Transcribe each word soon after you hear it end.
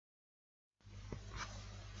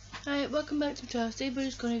Hi, welcome back to my channel. Today we're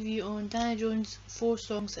just going to review on Danny Jones' 4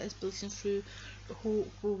 songs that is releasing through the whole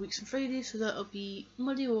 4 weeks on Friday. So that'll be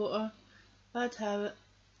Muddy Water, Bad Habit,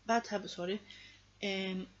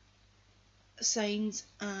 Signs,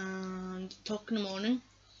 and Talk in the Morning.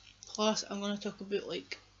 Plus, I'm going to talk about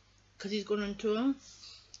because he's going on tour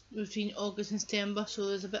between August and September, so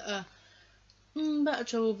there's a bit of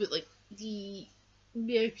trouble with the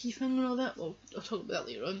VIP thing and all that. Well, I'll talk about that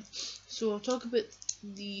later on. So I'll talk about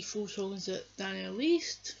the 4 songs that Danny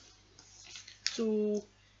released. So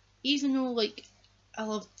even though I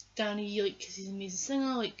love Danny because he's an amazing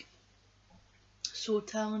singer, so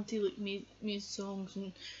talented, made songs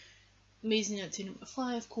and amazing entertainment with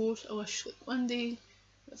Fly, of course. I wish one day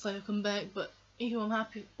that Fly would come back, but I'm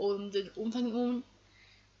happy all of them did their own thing at the moment.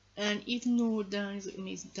 And even though Danny's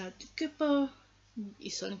amazing dad to Cooper,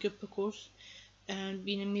 his son Cooper of course, and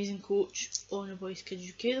being an amazing coach on The Voice Kids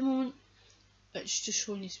UK at the moment, it's just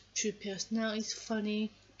showing his true personality. He's funny,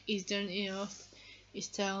 he's down to earth, he's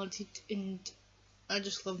talented, and I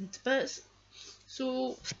just love him to bits.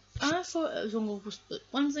 So I thought it was only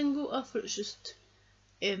one single. I thought it was just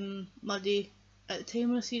Muddy. At the time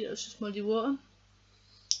when I seen it, it was just Muddy Water.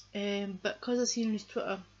 But because I seen on his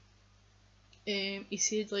Twitter, he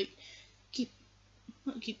said keep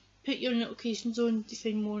put your notifications on to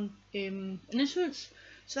find more announcements.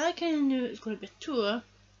 So I kind of knew it was going to be a tour.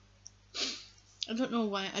 I don't know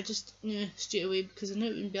why, I just knew straight away because I knew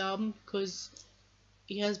it would be an album, because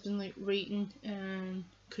he has been writing and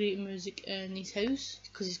creating music in his house,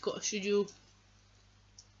 because he's got a studio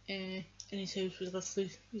in his house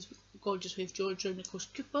with his gorgeous wife Georgia and of course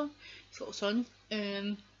Cooper, his little son.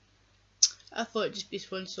 I thought it'd just be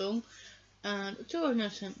one song and a tour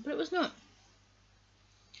announcement, but it was not.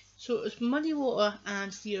 So it was Muddy Water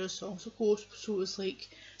and 3 other songs of course, so it was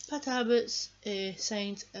Bad Habits,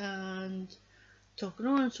 Signs and Talking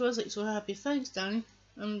On. So I was so happy. Thanks Danny,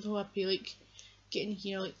 I'm so happy getting to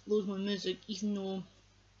hear loads more music, even though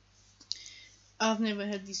I've never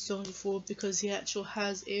heard these songs before, because he actually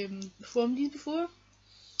has performed these before.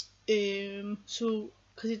 So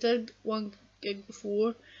because he did one gig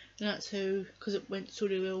before, and that's how, because it went so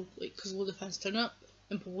really well, because loads of fans turned up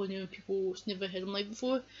and probably knew people never heard him live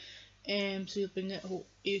before. So he's been that whole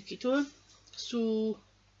UK tour. So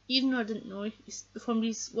even though I didn't know he's performed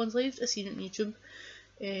these ones live, I seen it on YouTube.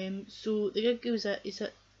 So the gig is at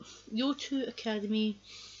the O2 Academy,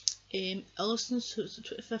 Ellison, so it's the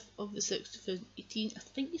 25th of the 6th, 2018. I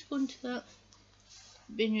think he's going to that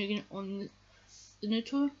venue again on the new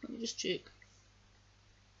tour. Let me just check.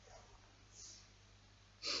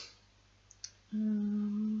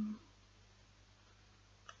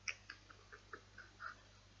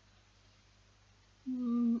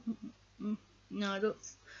 No, I don't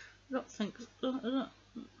think so.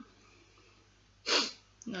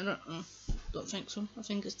 No, I don't think so. I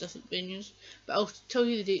think it's different venues, but I'll tell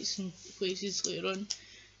you the dates and places later on.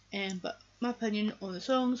 But my opinion on the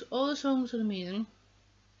songs, all the songs are amazing.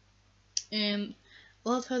 I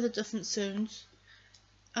love how the different sounds.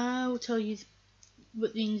 I will tell you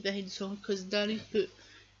what the means behind the song, because Danny put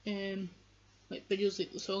videos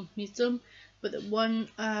the song made them, but the one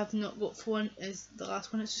I have not got for one is the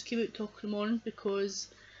last one that's just came out, Talk in the Morning, because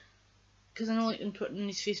I know on Twitter and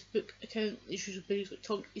his Facebook account there's usually videos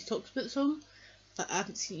he's talked about the song, but I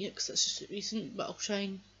haven't seen it yet because it's just recent. But I'll try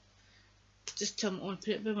and just tell him I want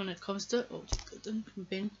to put it when it comes to it. I'll take it down from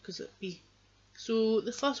Ben because it'll be. So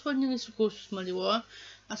the first one in this of course was Muddy Water.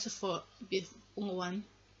 As I thought it'd be the only one.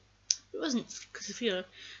 It wasn't, because of fear.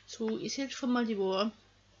 So he said for Muddy Water,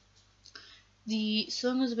 the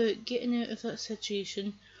song is about getting out of that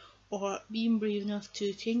situation or being brave enough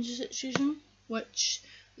to change the situation, which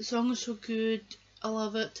the song is so good. I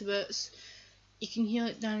love it to bits. You can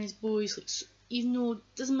hear Danny's voice, even though it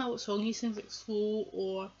doesn't matter what song he sings, slow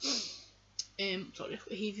or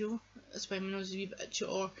behavioural. That's why my nose is a wee bit itchy,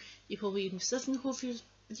 or you probably even sniffing the whole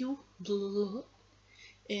video. Blah,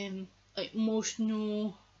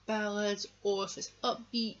 emotional ballads, or if it's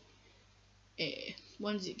upbeat,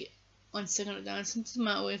 ones that get on singing or dancing, doesn't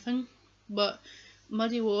matter anything. But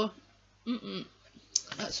Muddy Water,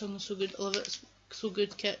 that song is so good. I love it. It's so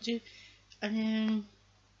good, catchy. And then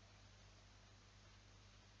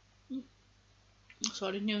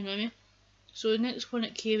sorry, no, me. So the next one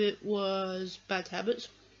that came out was Bad Habits.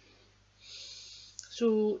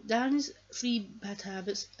 So Danny's 3 bad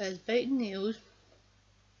habits is biting nails,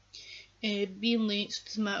 being late, so it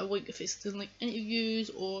doesn't matter if it's in interviews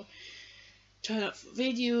or trying out for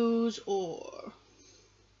videos or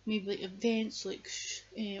maybe events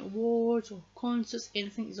awards or concerts,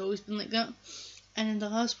 anything. He's always been like that. And then the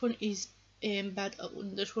last one is bad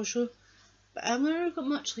uploading dishwasher. But I've never got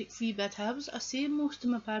much like 3 bad habits. I say most of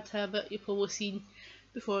my bad habit you've probably seen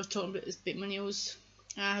before talking about is bite my nails.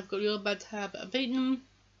 I've got a real bad habit of biting them.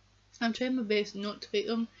 I'm trying my best not to bite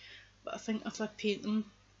them, but I think if I paint them,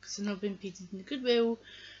 because I've not been painted in the Goodwill,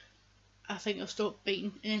 I think I'll stop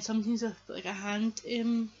biting. And then sometimes I've got like a hand, what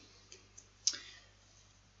am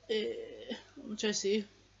I trying to say?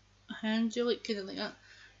 A hand gel, like kind of like that.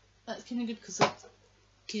 That's kind of good because like,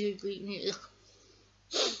 kind of like,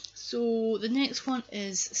 so the next one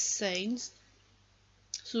is signs.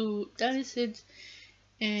 So Danny said,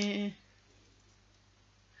 can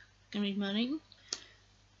read my writing.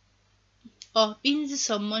 Oh, being to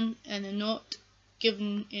someone and they're not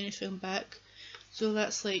giving anything back. So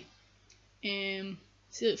that's like, say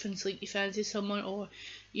like for instance, like you fancy someone or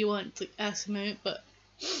you want to like ask him out, but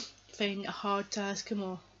find it hard to ask him,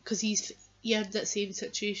 or because he had that same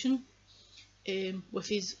situation with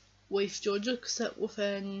his wife Georgia, because that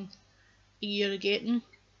within a year of getting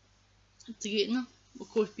her, of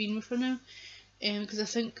course being with her now, because I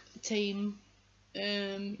think at the time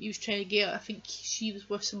he was trying to get her, I think she was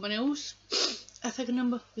with someone else, I think I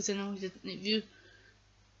remember, because I know he did an interview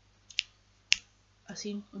I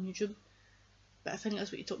seen on YouTube, but I think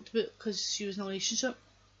that's what he talked about, because she was in a relationship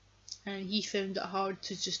and he found it hard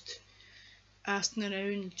to just asking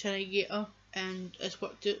around trying to get her, and it's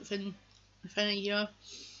worked out within a year,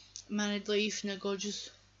 married life and a gorgeous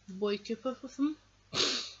boy Cooper with him.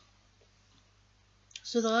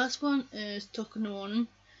 So the last one is Talk in the Morning.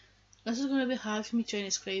 This is going to be hard for me trying to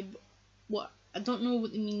describe what, I don't know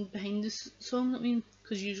what they mean behind this song,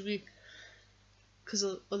 because usually, because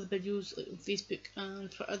of other videos like on Facebook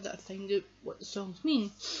and Twitter that I find out what the songs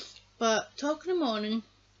mean. But Talk in the Morning,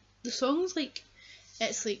 the song's like,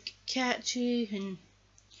 it's like catchy and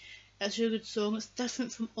it's a really good song. It's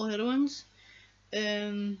different from all the other ones.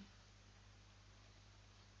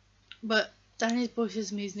 But Danny's voice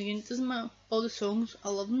is amazing again. It doesn't matter, all the songs, I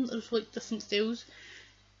love them. There's like different styles.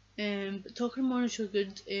 But Talking in the Morning is so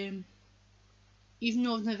good. Even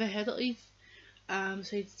though I've never heard it live, I'm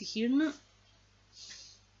excited to hearing it.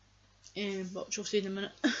 But which I'll say in a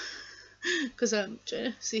minute. Because I'm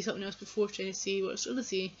trying to say something else before trying to say what I was going to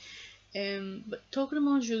say. But Talking in the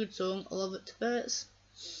Morning is a really good song. I love it to bits.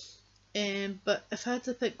 But if I had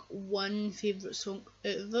to pick one favourite song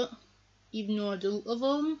out of it, even though I do love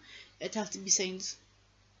all of them, it'd have to be Signs,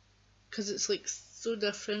 because it's like so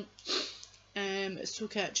different. It's so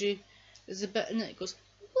catchy. There's a bit in it that goes,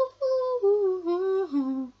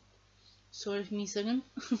 sorry for me singing,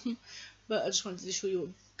 but I just wanted to show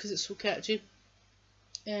you because it's so catchy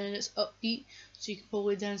and it's upbeat, so you can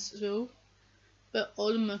probably dance as well. But all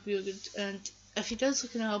of them are really good, and if he does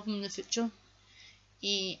like an album in the future,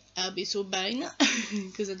 I'll be so buying it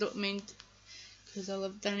because I don't mind, because I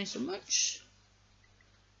love Danny so much.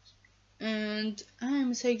 And I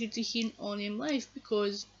am excited to hear On Him live,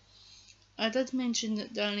 because I did mention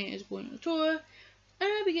that Danny is going on a tour and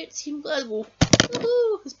I'll be getting to see him in Glasgow.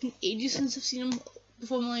 Woohoo! It's been ages since I've seen him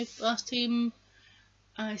perform live. Last time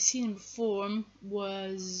I seen him perform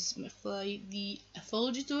was with like the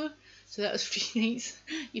Anthology tour, so that was 3 nights.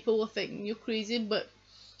 You probably think you're crazy, but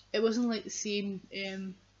it wasn't like the same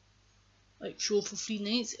like show for 3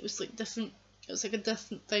 nights. It was like different. It was like a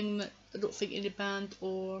different thing that I don't think any band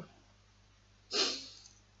or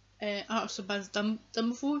artists or bands done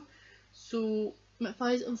before. So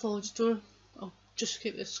McFly's Anthology tour, I'll just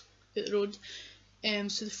keep this out the road.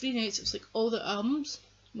 So the 3 nights, it was like all the albums,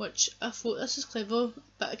 which I thought this is clever,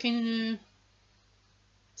 but I kind of knew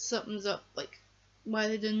something's up, like why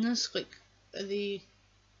they're doing this, like are they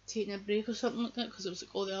taking a break or something like that, because it was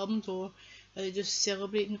like all the albums, or are they just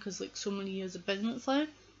celebrating because like so many years have been McFly.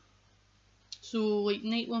 So like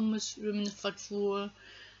night 1 was Room on the Third Floor,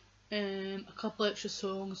 a couple extra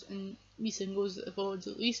songs and wee singles that have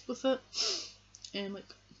already released with it, like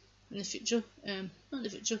in the future, not in the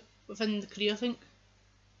future, within the career I think.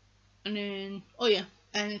 And then, oh yeah,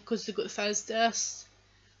 and because they got the fans to us,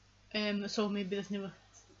 I saw maybe they've never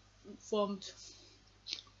formed,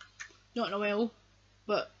 not in a while,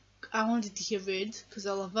 but I wanted to hear Red because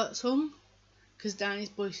I love that song, because Danny's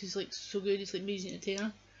voice is like so good, it's like amazing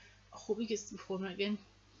entertainer. I hope he gets to perform it again,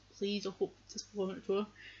 please. I hope he gets to perform it tour.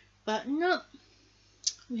 But no,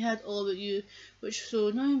 we had All About You, which was so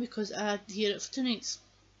annoying because I had to hear it for 2 nights.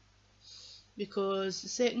 Because the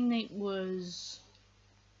second night was,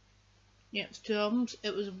 yeah, it was 2 albums.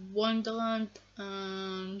 It was Wonderland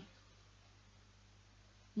and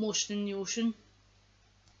Motion in the Ocean.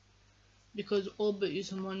 Because All About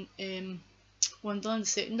You's on Wonderland, the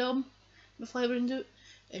second album, McFly burned out.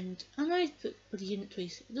 And I know I put hearing it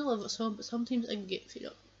twice. I do love that song, but sometimes I can get fed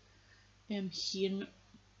up hearing it.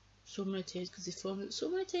 so many times because they filmed it so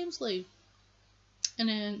many times live. And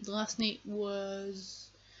then the last night was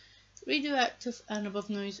Radioactive and Above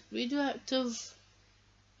Noise. Radioactive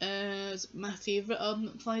is my favourite album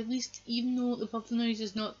at Fly Least, even though Above Noise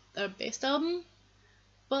is not their best album.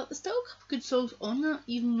 But there's still a couple good songs on that,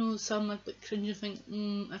 even though some I'd like cringe and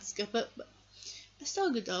think, I'd skip it. But it's still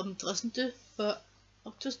a good album to listen to. But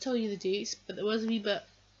I'll just tell you the dates. But there was a wee bit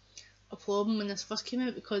of problem when this first came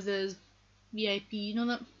out because there's VIP, you know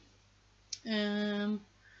that.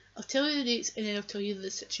 I'll tell you the dates and then I'll tell you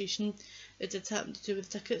the situation that did happen to do with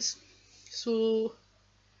the tickets. So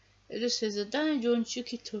it just says that Danny Jones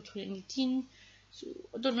UK Tour 2018. So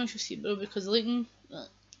I don't know if you'll see it below because of lighting.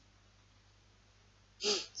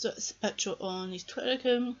 So it's a picture on his Twitter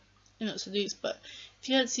account and that's the dates. But if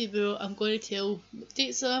you can't see it below, I'm going to tell what the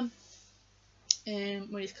dates are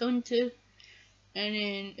and when he's coming to. And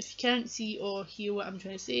then if you can't see or hear what I'm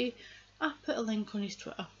trying to say, I'll put a link on his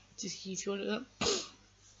Twitter to see if you want that.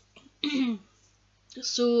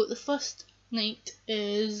 So the first night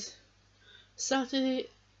is Saturday.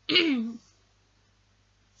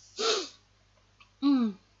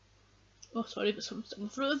 Oh sorry, but something's stuck in my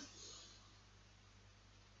throat.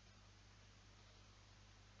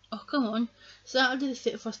 Oh come on, Saturday the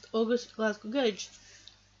 31st August, Glasgow Garage.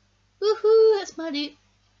 Woohoo, that's my date.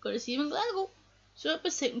 Got to see him in Glasgow. So that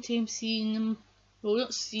was the second time seeing him. Well,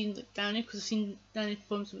 not seeing like Danny, because I've seen Danny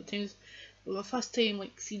perform so many times. But my first time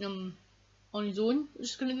like seeing him on his own, which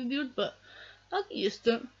is going to be weird, but I'll get used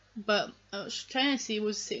to it. But I was trying to say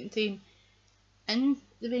was the second time in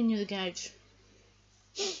the venue, the Garage.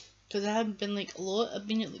 Because I haven't been like a lot. I've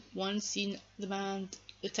been at like once seeing the band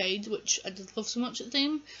The Tide, which I did love so much at the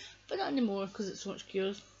time, but not anymore because it's so much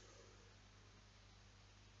chaos.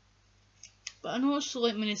 But I noticed so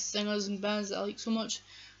like many singers and bands that I like so much.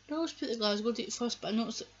 I always put the Glasgow date first, but I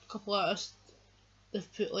noticed a couple of artists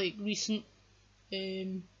they've put like recent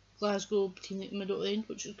Glasgow between like the middle and end,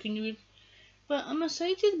 which is kind of weird. But I'm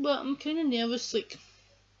excited, but I'm kind of nervous, like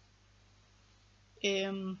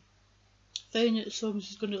finding out the songs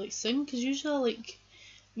he's going to like sing, because usually I like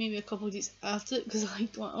maybe a couple of days after it, because I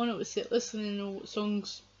want it with set list and I know what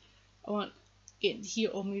songs I want getting to hear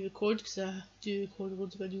or maybe record, because I do record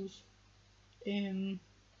loads of videos.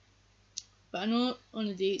 But I know on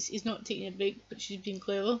the dates he's not taking a break, but she's being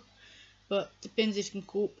clever. But depends if you can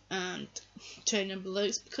cope and try and remember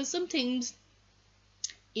lyrics, because sometimes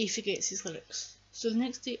he forgets his lyrics. So the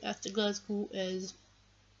next day after Glasgow is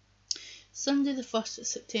Sunday the 1st of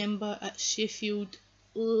September at Sheffield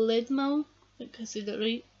Leadmill. I think I said that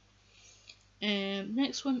right.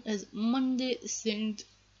 Next one is Monday the 2nd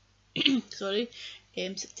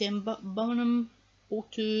September, Birmingham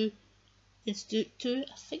O2 Institute 2.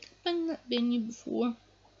 I think I've been in that venue before.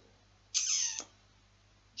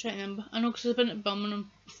 Trying to remember. I know because I've been at Birmingham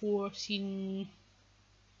before seeing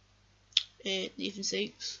Nathan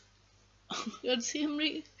Sykes. Oh my god, say him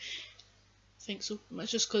right? I think so.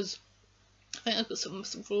 It's just because I think I've got something in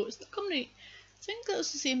my throat. It's not coming right. I think that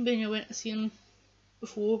was the same venue I went to see him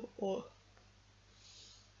before, or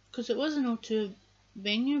because it was an O2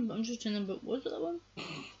 venue, but I'm just trying to remember, was it that one?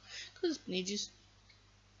 Because it's been ages.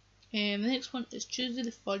 The next one is Tuesday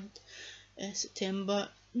the 3rd September,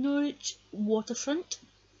 Norwich Waterfront.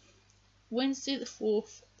 Wednesday the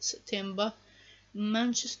 4th September,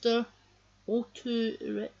 Manchester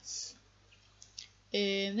O2 Ritz.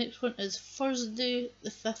 Next one is Thursday the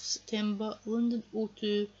 5th September, London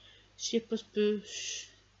O2 Shepherd's Bush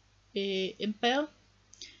Empire.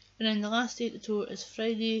 And then the last day of the tour is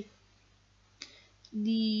Friday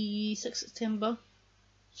the 6th September,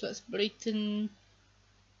 so that's Brighton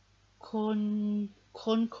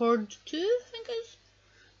Concord 2, I think it is.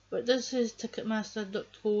 But this is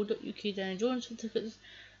ticketmaster.co.uk, Danny Jones for tickets.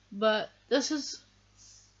 But this is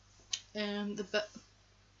the bit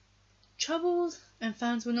troubled and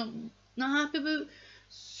fans were not happy about.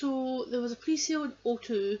 So there was a pre-sale in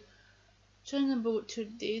O2. Trying to remember what 2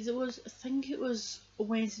 days it was. I think it was a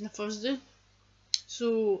Wednesday and a Thursday.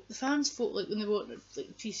 So the fans thought like when they bought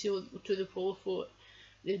like pre-sale O2, they probably thought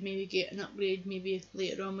they'd maybe get an upgrade maybe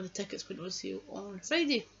later on when the tickets went on sale on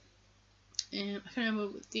Friday. I can't remember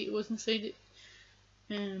what date it was on Friday.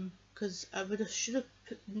 Because I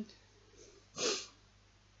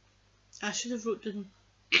should have wrote down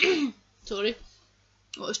sorry,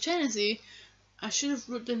 what I was trying to say, I should have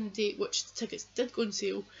wrote down the date which the tickets did go on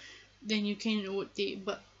sale, then you kind of know what date,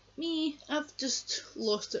 but me, I've just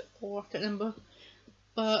lost it or I can't remember.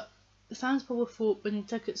 But the fans probably thought when the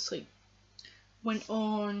tickets like went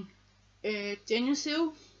on genuine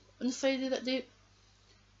sale on the Friday that day,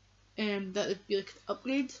 that would be like an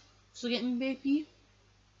upgrade for getting VIP.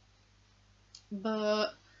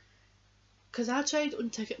 But because I tried on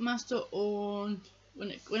Ticketmaster on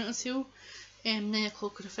when it went on sale, 9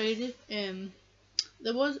 o'clock on a Friday.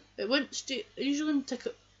 It went straight.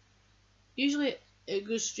 Usually it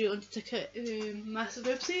goes straight onto Ticketmaster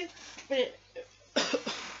website, but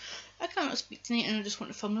I cannot speak tonight and I just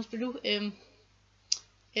want to film this video.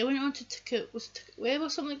 It went on to Ticket Web or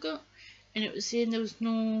something like that, and it was saying there was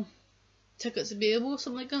no tickets available or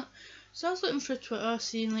something like that. So I was looking through Twitter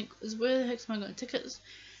saying like, where the heck am I getting tickets?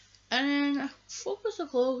 And then I focused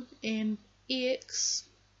on AX,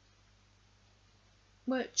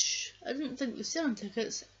 which I didn't think was selling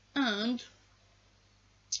tickets, and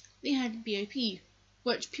they had VIP,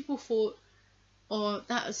 which people thought, oh,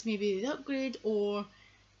 that is maybe the upgrade, or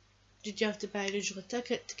did you have to buy a regular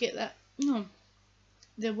ticket to get that? No,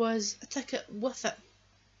 there was a ticket with it.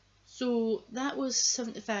 So that was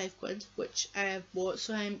 75 quid, which I have bought,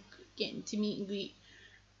 so I'm getting to meet and greet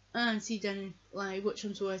and see Danny live, which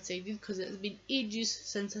I'm so excited because it has been ages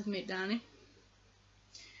since I've met Danny.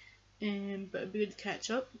 But it'd be good to catch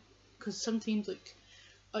up, because sometimes like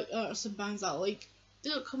artists and bands that I like, they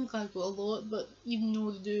don't come to Glasgow a lot, but even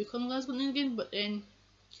though they do come to Glasgow now and again, but then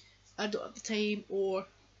I don't have the time, or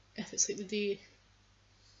if it's like the day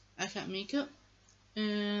I can't make it.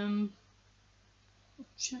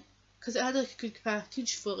 Because it had like a good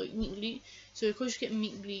package for like meet and greet, so of course you're getting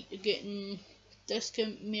meet and greet, you're getting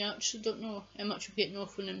discount merch. I don't know how much you're getting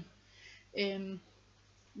off when I'm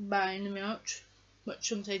buying the merch,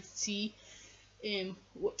 which I'm excited to see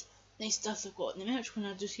what nice stuff they've got in the merch when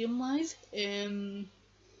I do see them live. Of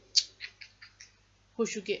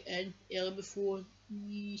course you'll get in early before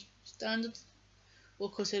the standard, well,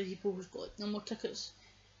 because there are people who've got like number tickets.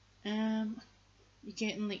 You're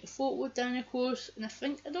getting like a photo down, of course, and I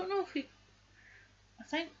think a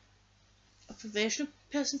professional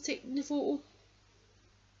person taking the photo,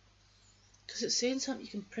 because it's saying something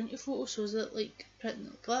you can print your photo. So is it like printing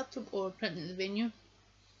it like a laptop or printing at the venue?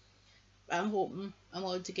 But I'm hoping I'm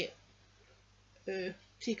allowed to get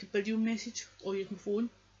take a video message or use my phone,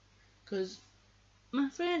 because my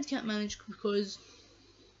friend can't manage because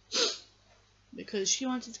she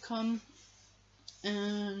wanted to come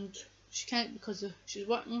and she can't because she's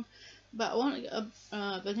working, but I want to get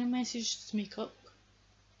a video message to make up,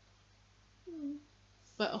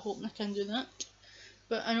 but I hope I can do that.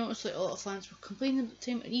 But I noticed like a lot of fans were complaining at the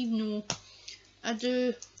time, and even though I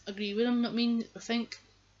do agree with them, I think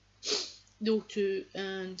those two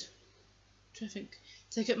and I think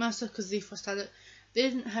Ticketmaster, because they first had it, they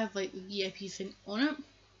didn't have like the VIP thing on it,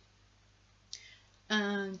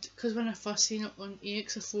 and because when I first seen it on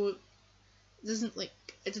AX, I thought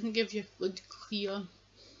it didn't give you a good clear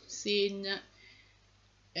saying that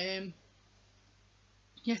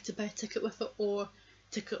you had to buy a ticket with it or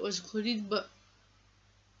ticket was included. But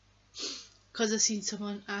because I seen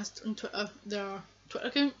someone asked on Twitter, their Twitter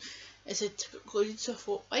account, it said ticket included, so I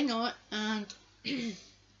thought why not, and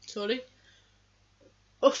sorry,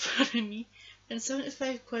 pardon me, and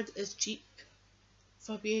 75 quid is cheap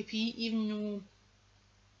for VIP, even though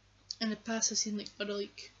in the past I've seen like other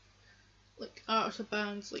like artists or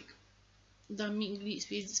bands, like their meet and greets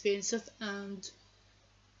being expensive, and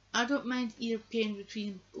I don't mind either paying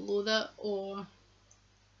between below that or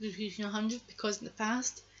between 100, because in the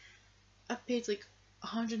past I paid like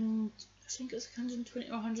 100, I think it's 120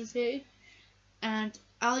 or 130, and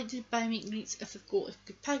I like to buy meet and greets if they've got like a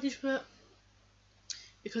good package for it,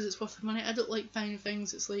 because it's worth the money. I don't like buying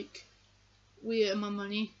things it's like way out of my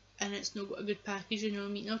money and it's not got a good package, you know,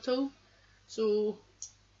 meeting at all. So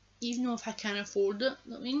even though if I can afford it,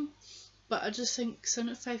 you know what I mean, but I just think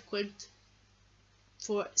 75 quid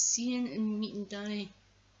for seeing and meeting Danny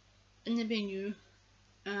in the venue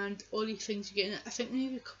and all these things you get in it. I think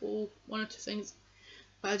maybe one or two things,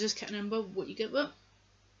 but I just can't remember what you get with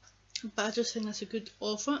it. But I just think that's a good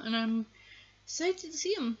offer, and I'm excited to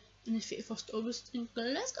see him on the 31st August in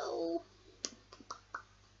Glasgow.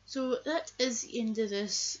 So that is the end of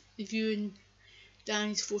this reviewing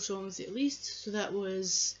Danny's 4 songs at least. So that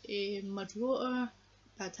was Muddy Water,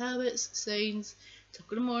 Bad Habits, Signs,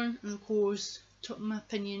 Talk in the Morning, and of course Top of My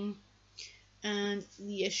Opinion, and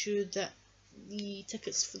the issue that the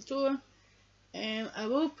tickets for the tour. I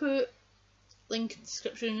will put link in the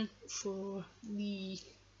description for the,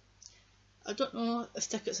 I don't know if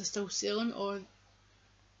tickets are still selling or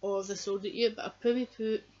if they sold it yet, but I'll probably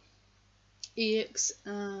put AX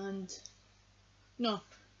and no,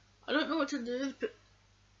 I don't know what to do, but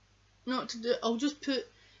not to do. I'll just put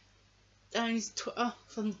Danny's Twitter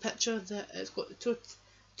from the picture that it's got the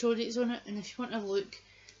tour dates on it, and if you want to have a look,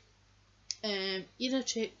 either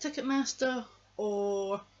check Ticketmaster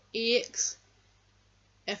or AX,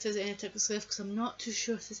 if there's any tickets left, because I'm not too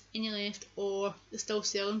sure if there's any left or they're still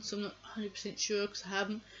selling, so I'm not 100% sure because I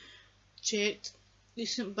haven't checked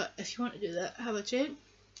recently. But if you want to do that, have a check.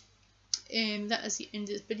 That is the end of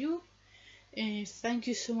this video. Thank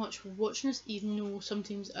you so much for watching this, even though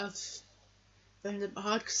sometimes I've found it a bit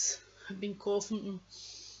hard because I've been coughing and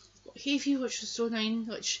got hay fever, which is so annoying,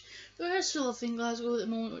 which there is still in Glasgow at the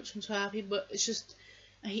moment, which I'm so happy, but it's just,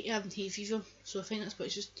 I hate having hay fever, so I think that's why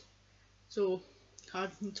it's just so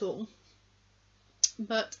hard for me talking.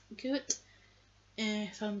 But give it a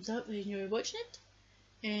thumbs up if you enjoy watching it.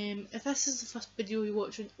 If this is the first video you're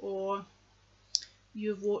watching, or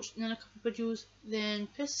you've watched another couple of videos, then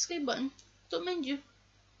press the subscribe button. Don't mind you.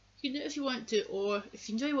 You can do it if you want to, or if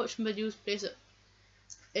you enjoy watching videos, press it.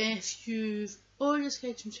 If you've already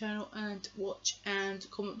subscribed to my channel and watch and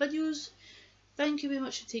comment videos, thank you very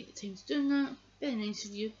much for taking the time to do that. Very nice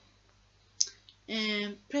of you.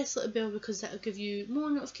 Press the little bell because that will give you more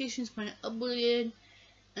notifications when I upload again.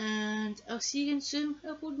 And I'll see you again soon.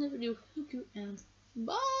 I'll upload another video. Thank you and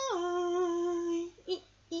bye.